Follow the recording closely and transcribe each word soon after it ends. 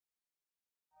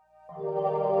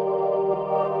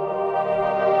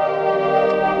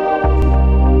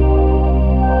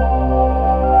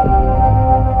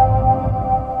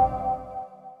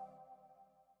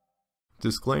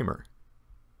Disclaimer: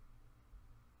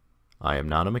 I am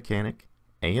not a mechanic,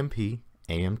 AMP,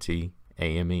 AMT,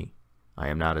 AME. I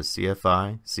am not a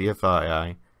CFI,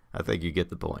 CFII. I think you get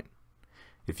the point.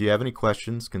 If you have any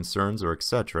questions, concerns, or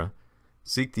etc.,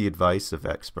 seek the advice of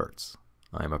experts.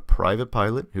 I am a private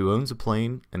pilot who owns a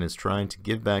plane and is trying to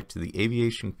give back to the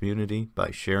aviation community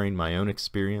by sharing my own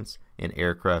experience in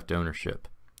aircraft ownership.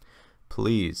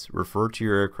 Please refer to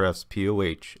your aircraft's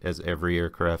POH, as every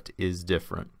aircraft is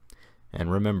different.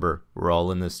 And remember, we're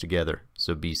all in this together,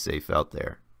 so be safe out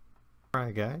there.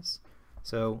 Alright guys,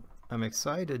 so I'm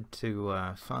excited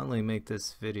to finally make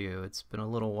this video. It's been a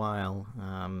little while.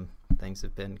 Things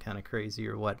have been kind of crazy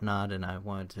or whatnot, and I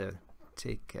wanted to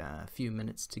take a few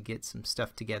minutes to get some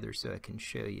stuff together so I can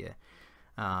show you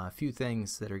a few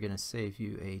things that are going to save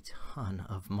you a ton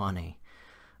of money.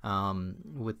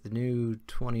 With the new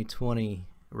 2020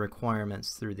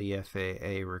 requirements through the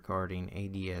FAA regarding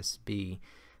ADS-B,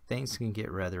 things can get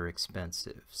rather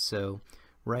expensive. So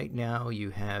right now you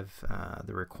have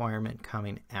the requirement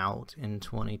coming out in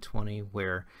 2020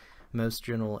 where most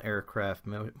general aircraft,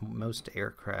 most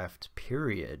aircraft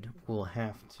period, will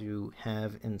have to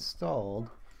have installed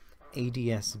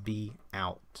ADS-B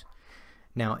out.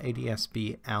 Now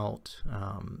ADS-B out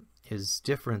is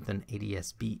different than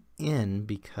ADS-B In,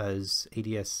 because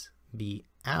ADS-B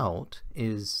out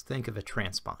is, think of a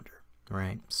transponder,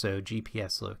 right? So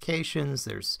GPS locations,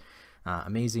 there's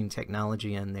amazing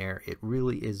technology in there. It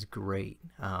really is great.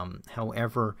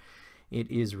 However, it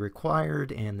is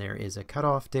required and there is a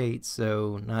cutoff date,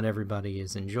 so not everybody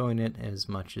is enjoying it as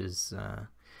much as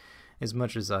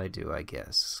I do, I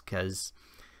guess, because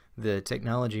the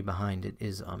technology behind it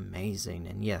is amazing.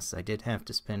 And yes, I did have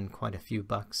to spend quite a few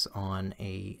bucks on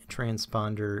a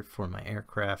transponder for my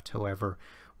aircraft. However,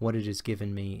 what it has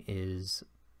given me is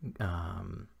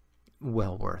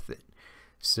well worth it.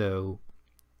 So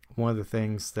one of the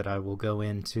things that I will go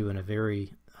into in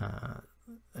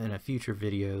a future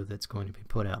video that's going to be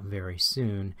put out very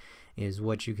soon is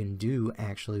what you can do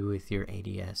actually with your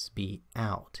ADS-B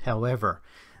out. However,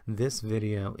 this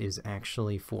video is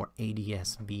actually for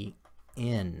ADS-B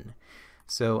In.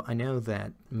 So I know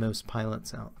that most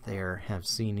pilots out there have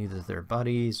seen either their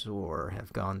buddies or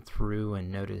have gone through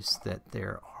and noticed that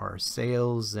there are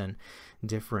sales and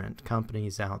different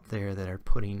companies out there that are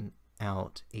putting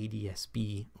out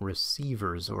ADS-B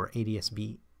receivers or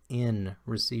ADS-B In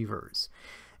receivers.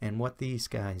 And what these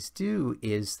guys do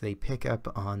is they pick up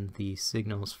on the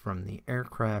signals from the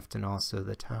aircraft and also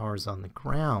the towers on the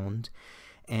ground,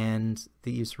 and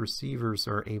these receivers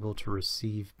are able to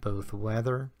receive both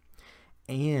weather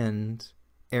and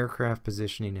aircraft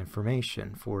positioning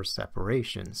information for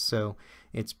separation. So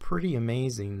it's pretty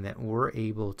amazing that we're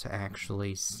able to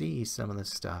actually see some of the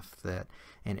stuff that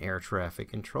an air traffic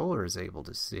controller is able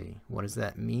to see. What does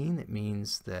that mean? It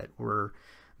means that we're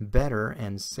better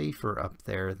and safer up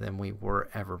there than we were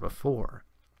ever before.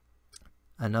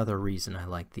 Another reason I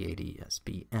like the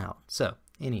ADS-B out. So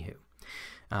anywho,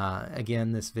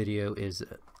 again, this video is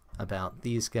about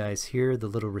these guys here, the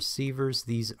little receivers.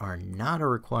 These are not a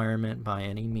requirement by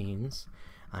any means.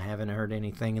 I haven't heard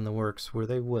anything in the works where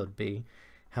they would be.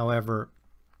 However,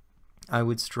 I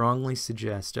would strongly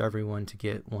suggest everyone to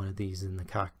get one of these in the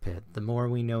cockpit. The more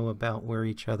we know about where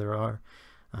each other are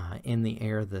in the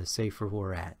air, the safer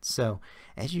we're at. So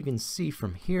as you can see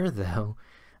from here though,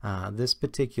 this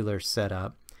particular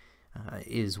setup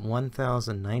is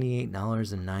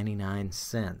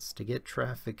 $1,098.99 to get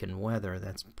traffic and weather.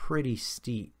 That's pretty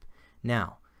steep.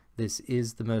 Now this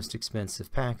is the most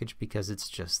expensive package because it's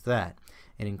just that.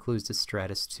 It includes the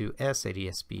Stratux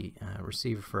ADS-B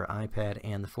receiver for iPad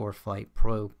and the 4Flight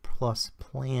Pro Plus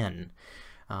plan.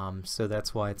 So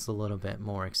that's why it's a little bit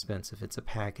more expensive. It's a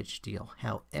package deal.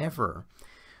 However,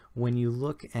 when you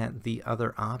look at the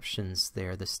other options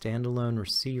there, the standalone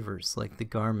receivers like the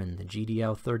Garmin, the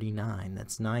GDL39,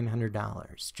 that's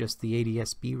 $900. Just the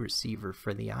ADS-B receiver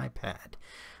for the iPad,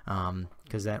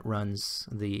 because that runs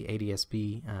the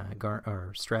ADS-B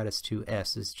or Stratux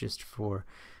 2S is just for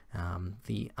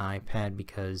the iPad,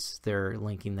 because they're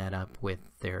linking that up with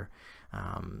their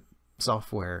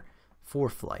software.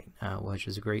 4Flight, which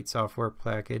is a great software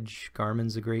package.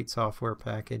 Garmin's a great software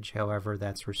package. However,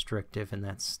 that's restrictive and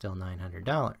that's still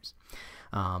 $900.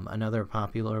 Another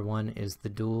popular one is the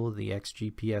Dual, the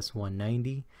XGPS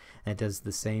 190. It does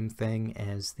the same thing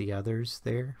as the others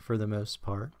there for the most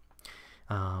part.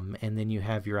 And then you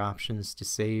have your options to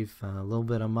save a little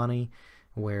bit of money,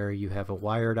 where you have a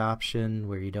wired option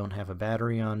where you don't have a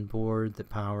battery on board that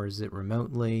powers it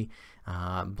remotely,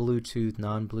 Bluetooth,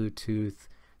 non-Bluetooth,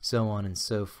 so on and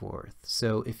so forth.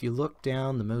 So if you look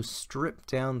down, the most stripped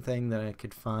down thing that I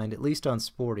could find, at least on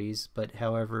Sporty's, but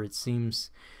however it seems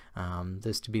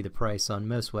this to be the price on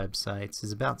most websites,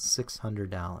 is about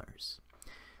 $600.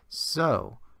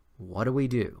 So what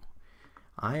do?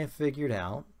 I have figured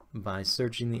out by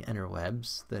searching the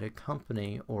interwebs that a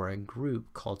company or a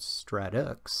group called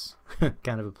Stratux,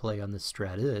 kind of a play on the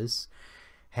Stratus,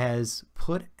 has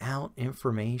put out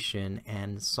information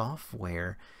and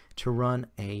software to run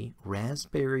a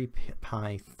Raspberry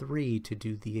Pi 3 to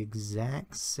do the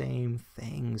exact same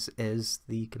things as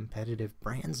the competitive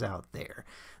brands out there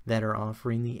that are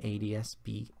offering the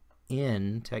ADS-B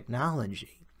In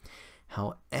technology.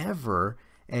 However,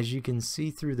 as you can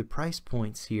see through the price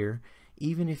points here,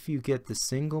 even if you get the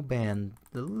single band,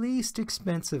 the least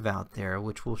expensive out there,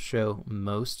 which will show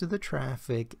most of the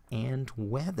traffic and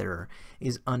weather,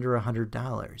 is under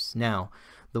 $100. Now,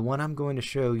 the one I'm going to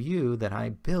show you that I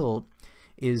built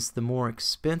is the more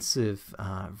expensive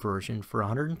version for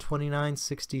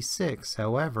 $129.66.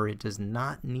 However, it does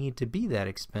not need to be that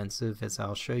expensive, as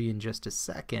I'll show you in just a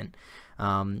second,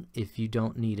 if you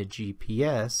don't need a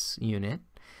GPS unit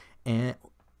and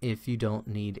if you don't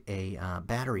need a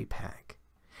battery pack.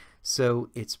 So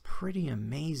it's pretty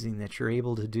amazing that you're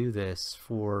able to do this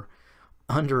for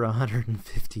under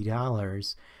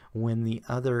 $150 when the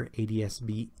other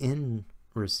ADS-B In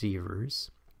receivers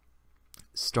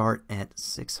start at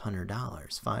 $600,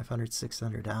 $500,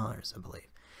 $600, I believe.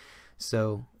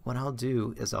 So what I'll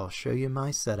do is I'll show you my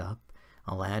setup.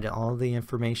 I'll add all the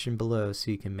information below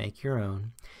so you can make your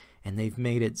own. And they've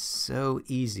made it so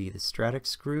easy. The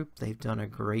Stratux group, they've done a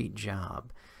great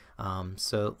job.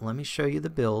 So let me show you the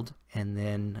build, and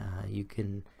then you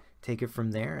can take it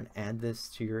from there and add this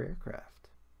to your aircraft.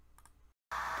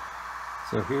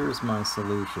 So here's my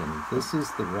solution. This is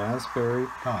the Raspberry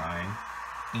Pi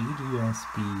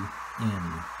ADS-B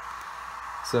In.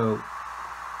 So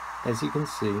as you can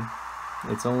see,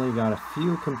 it's only got a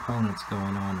few components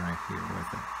going on right here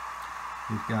with it.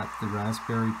 You've got the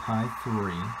Raspberry Pi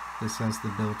 3. This has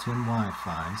the built-in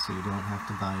Wi-Fi, so you don't have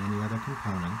to buy any other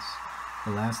components.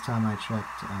 The last time I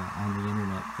checked on the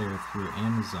internet there through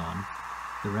Amazon,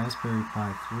 the Raspberry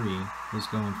Pi 3 was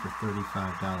going for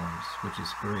 $35, which is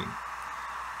great.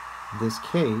 This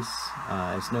case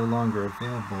is no longer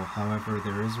available. However,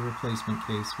 there is a replacement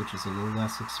case which is a little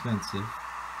less expensive.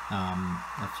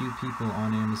 A few people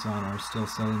on Amazon are still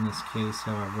selling this case.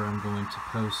 However, I'm going to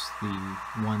post the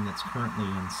one that's currently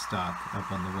in stock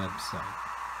up on the website.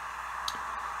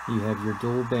 You have your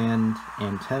dual band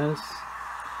antennas,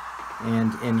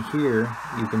 and in here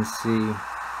you can see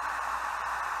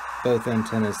both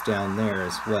antennas down there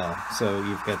as well. So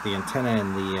you've got the antenna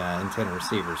and the antenna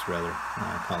receivers, rather,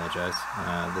 I apologize,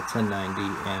 the 1090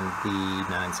 and the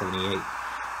 978.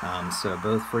 So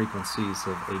both frequencies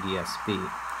of ADS-B.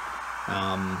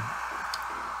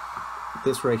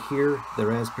 This right here, the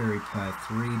Raspberry Pi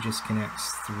 3, just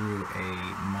connects through a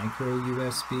micro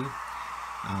USB.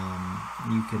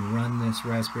 You can run this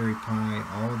Raspberry Pi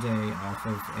all day off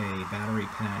of a battery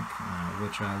pack,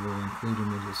 which I will include in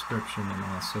the description and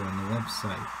also on the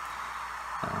website.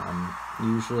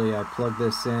 Usually I plug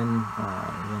this in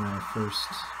when I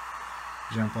first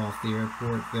jump off the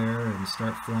airport there and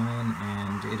start flying,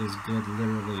 and it is good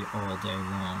literally all day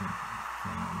long,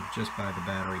 just by the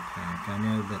battery pack. I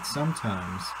know that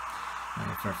sometimes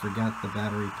if I forgot the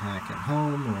battery pack at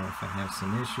home, or if I have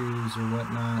some issues or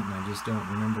whatnot and I just don't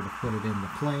remember to put it in the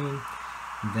plane,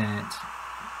 that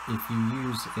if you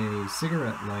use a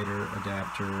cigarette lighter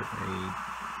adapter, a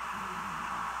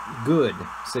good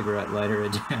cigarette lighter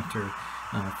adapter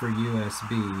for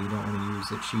USB, you don't want to use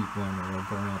a cheap one or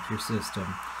it'll burn up your system.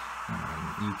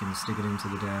 You can stick it into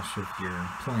the dash of your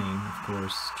plane, of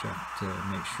course. Check to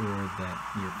make sure that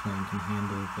your plane can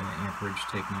handle the amperage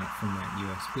taken out from that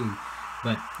USB.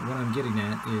 But what I'm getting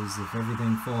at is if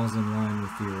everything falls in line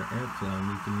with your airplane,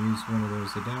 you can use one of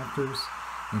those adapters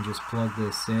and just plug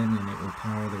this in and it will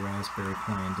power the Raspberry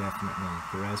Pi indefinitely.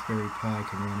 The Raspberry Pi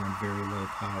can run on very low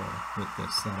power with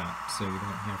this setup, so you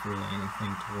don't have really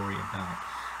anything to worry about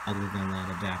other than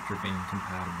that adapter being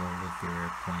compatible with your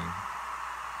airplane.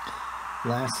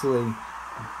 Lastly,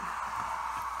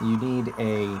 you need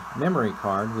a memory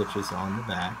card, which is on the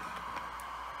back.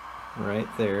 Right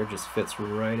there, just fits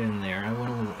right in there. I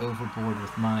went a little overboard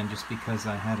with mine just because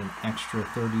I had an extra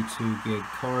 32 gig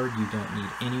card. You don't need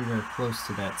anywhere close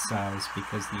to that size,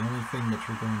 because the only thing that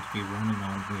you're going to be running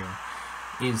on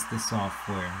here is the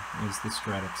software, is the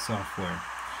Stratux software.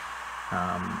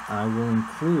 I will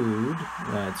include,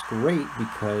 it's great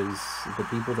because the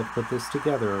people that put this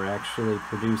together are actually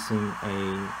producing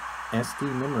a SD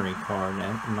memory card,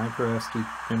 a micro SD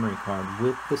memory card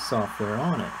with the software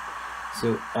on it.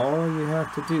 So all you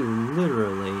have to do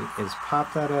literally is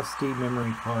pop that SD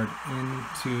memory card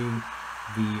into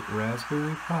the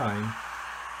Raspberry Pi,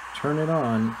 turn it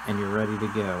on, and you're ready to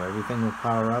go. Everything will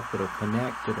power up, it'll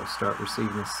connect, it'll start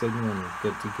receiving a signal, and you're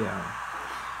good to go.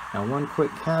 Now, one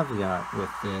quick caveat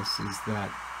with this is that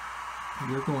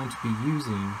you're going to be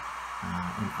using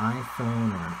an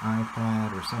iPhone or an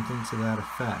iPad or something to that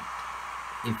effect.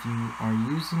 If you are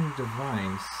using a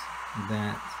device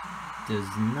that does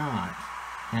not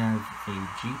have a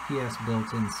GPS built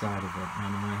inside of it, I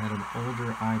know I had an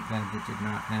older iPad that did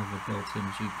not have a built-in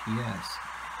GPS,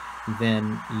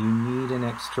 then you need an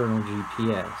external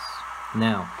GPS.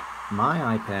 Now,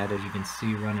 my iPad, as you can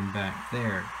see running back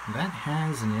there, that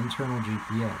has an internal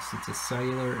GPS. It's a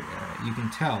cellular, you can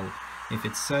tell if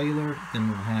it's cellular, then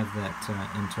we'll have that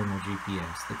internal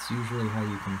GPS. That's usually how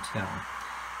you can tell.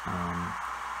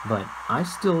 But I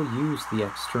still use the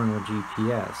external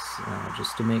GPS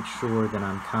just to make sure that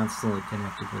I'm constantly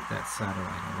connected with that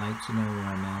satellite. I like to know where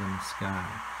I'm at in the sky.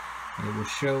 And it will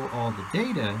show all the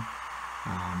data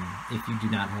if you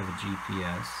do not have a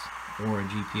GPS or a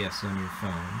GPS on your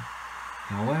phone.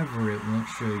 However, it won't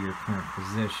show your current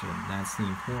position. That's the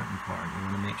important part. You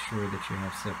want to make sure that you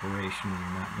have separation and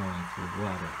you're not going through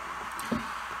weather.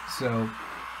 So,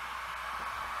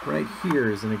 right here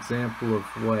is an example of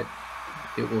what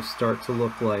it will start to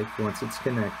look like once it's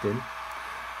connected.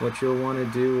 What you'll want to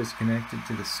do is connect it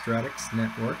to the Stratux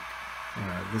network.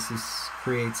 This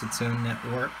creates its own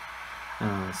network.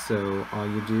 So all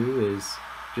you do is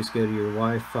just go to your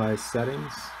Wi-Fi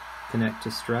settings, connect to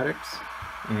Stratux,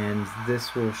 and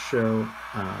this will show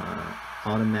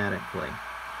automatically.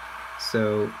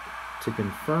 So to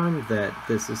confirm that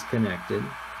this is connected,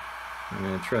 I'm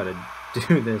going to try to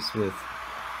do this with,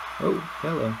 oh,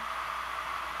 hello,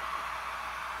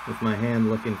 with my hand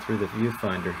looking through the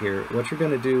viewfinder here. What you're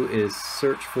going to do is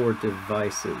search for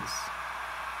devices,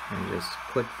 and just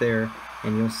click there,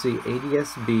 and you'll see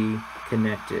ADS-B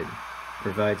connected.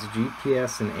 Provides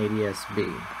GPS and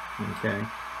ADS-B. Okay,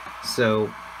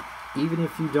 so even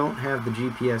if you don't have the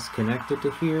GPS connected to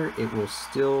here, it will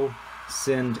still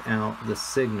send out the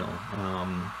signal,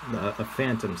 a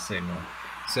phantom signal.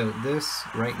 So this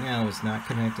right now is not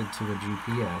connected to a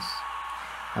GPS.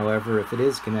 However, if it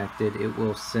is connected, it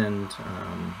will send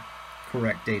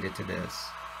correct data to this.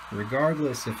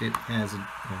 Regardless if it has an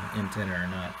antenna or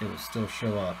not, it will still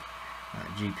show up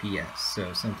GPS,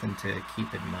 so something to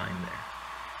keep in mind there.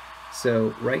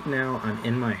 So right now I'm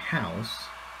in my house.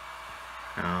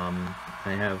 I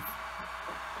have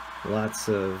lots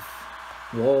of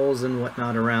walls and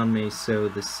whatnot around me, so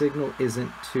the signal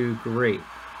isn't too great.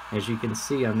 As you can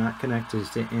see, I'm not connected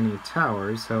to any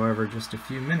towers. However, just a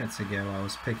few minutes ago I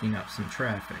was picking up some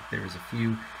traffic. There was a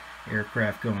few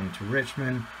aircraft going to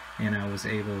Richmond, and I was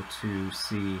able to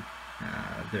see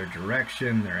their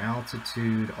direction, their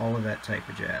altitude, all of that type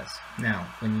of jazz. Now,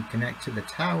 when you connect to the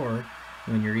tower,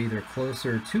 when you're either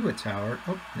closer to a tower,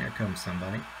 oh, there comes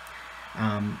somebody,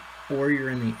 or you're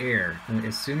in the air.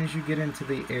 As soon as you get into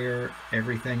the air,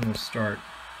 everything will start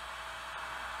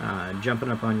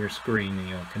jumping up on your screen, and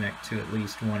you'll connect to at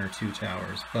least one or two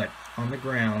towers. But on the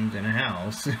ground, in a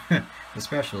house,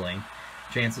 especially,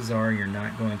 chances are you're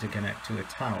not going to connect to a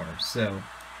tower. So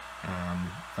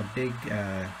a big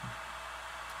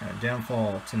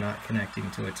downfall to not connecting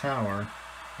to a tower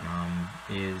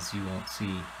is you won't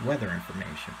see weather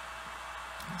information.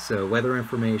 So weather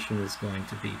information is going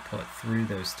to be put through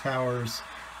those towers.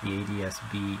 The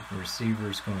ADS-B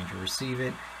receiver is going to receive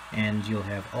it, and you'll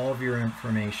have all of your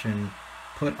information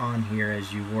put on here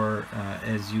as you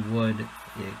would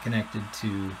connected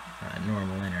to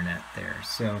normal internet there.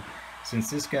 So since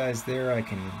this guy's there, I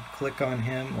can click on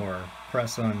him or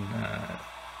press on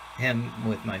him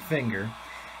with my finger.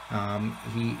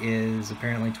 He is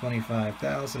apparently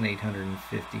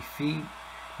 25,850 feet.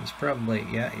 He's probably,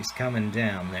 yeah, he's coming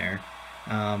down there.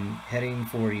 Heading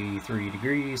 43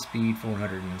 degrees, speed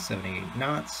 478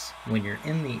 knots. When you're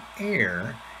in the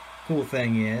air, cool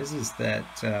thing is that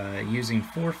using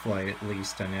ForeFlight, at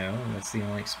least I know, and that's the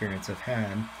only experience I've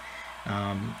had,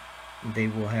 they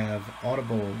will have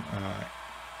audible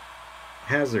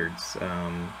hazards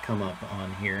come up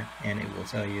on here, and it will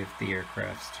tell you if the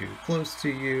aircraft's too close to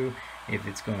you, if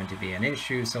it's going to be an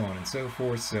issue, so on and so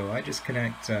forth. So I just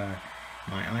connect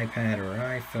my iPad or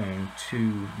iPhone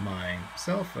to my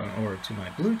cell phone or to my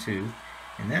Bluetooth,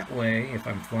 and that way, if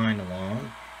I'm flying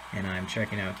along and I'm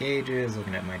checking out gauges,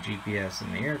 looking at my GPS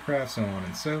in the aircraft, so on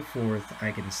and so forth,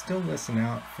 I can still listen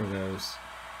out for those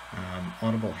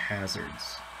audible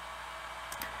hazards.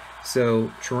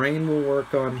 So terrain will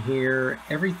work on here.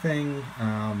 Everything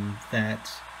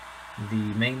that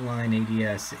the mainline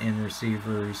ADS-In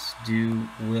receivers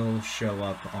will show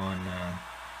up on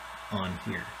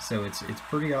here. So it's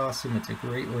pretty awesome. It's a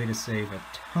great way to save a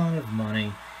ton of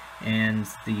money, and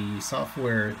the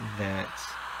software that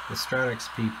the Stratux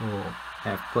people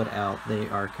have put out, they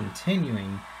are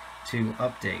continuing to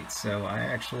update. So I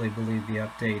actually believe the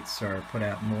updates are put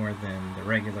out more than the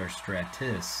regular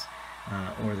Stratux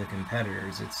or the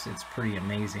competitors. It's pretty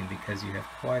amazing because you have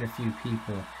quite a few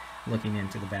people looking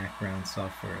into the background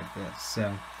software of this.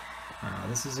 So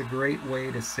this is a great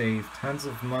way to save tons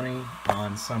of money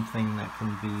on something that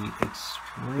can be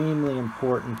extremely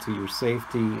important to your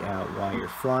safety while you're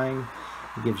flying.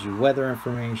 It gives you weather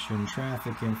information,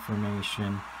 traffic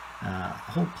information, a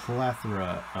whole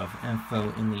plethora of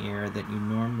info in the air that you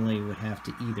normally would have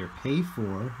to either pay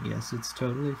for, yes, it's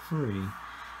totally free,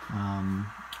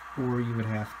 or you would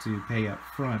have to pay up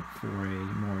front for a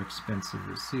more expensive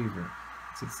receiver.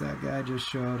 Since that guy just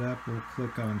showed up, we'll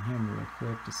click on him real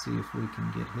quick to see if we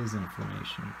can get his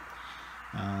information.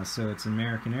 So it's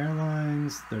American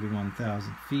Airlines,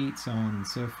 31,000 feet, so on and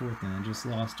so forth, and I just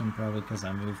lost him probably because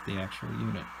I moved the actual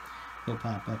unit. He'll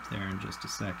pop up there in just a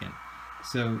second.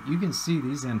 So you can see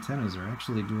these antennas are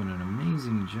actually doing an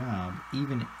amazing job,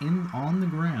 even on the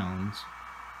ground,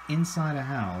 inside a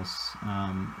house,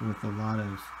 with a lot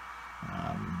of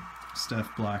stuff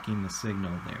blocking the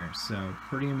signal there. So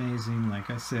pretty amazing. Like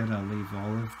I said, I'll leave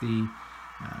all of the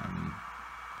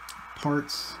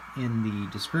parts in the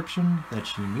description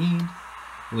that you need,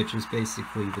 which is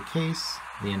basically the case,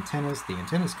 the antennas. The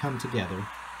antennas come together.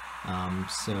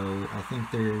 So I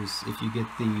think there's, if you get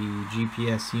the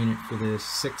GPS unit for this,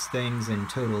 6 things in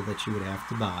total that you would have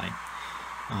to buy.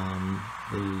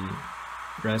 The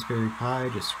Raspberry Pi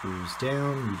just screws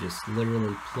down. You just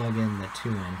literally plug in the 2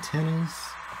 antennas,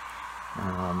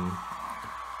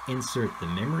 insert the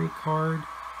memory card,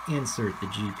 insert the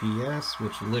GPS,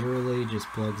 which literally just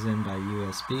plugs in by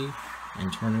USB,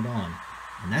 and turn it on.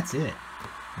 And that's it.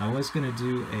 I was going to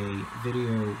do a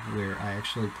video where I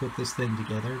actually put this thing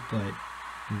together, but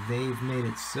they've made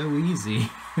it so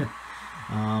easy.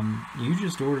 You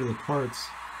just order the parts,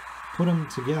 put them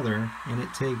together, and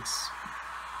it takes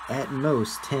at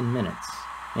most 10 minutes.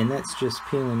 And that's just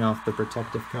peeling off the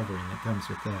protective covering that comes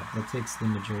with that. That takes the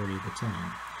majority of the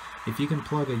time. If you can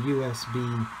plug a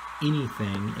USB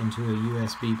anything into a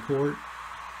USB port,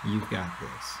 you've got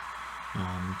this.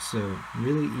 So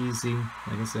really easy.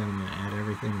 Like I said, I'm going to add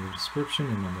everything in the description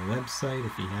and on the website.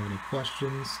 If you have any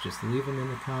questions, just leave them in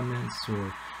the comments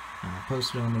or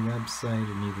post it on the website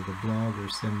in either the blog or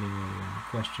send me a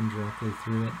question directly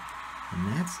through it. And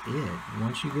that's it.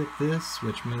 Once you get this,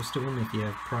 which most of them, if you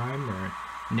have Prime or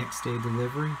next day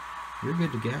delivery, you're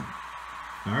good to go.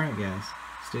 Alright guys,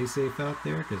 stay safe out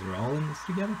there because we're all in this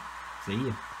together. See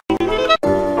ya.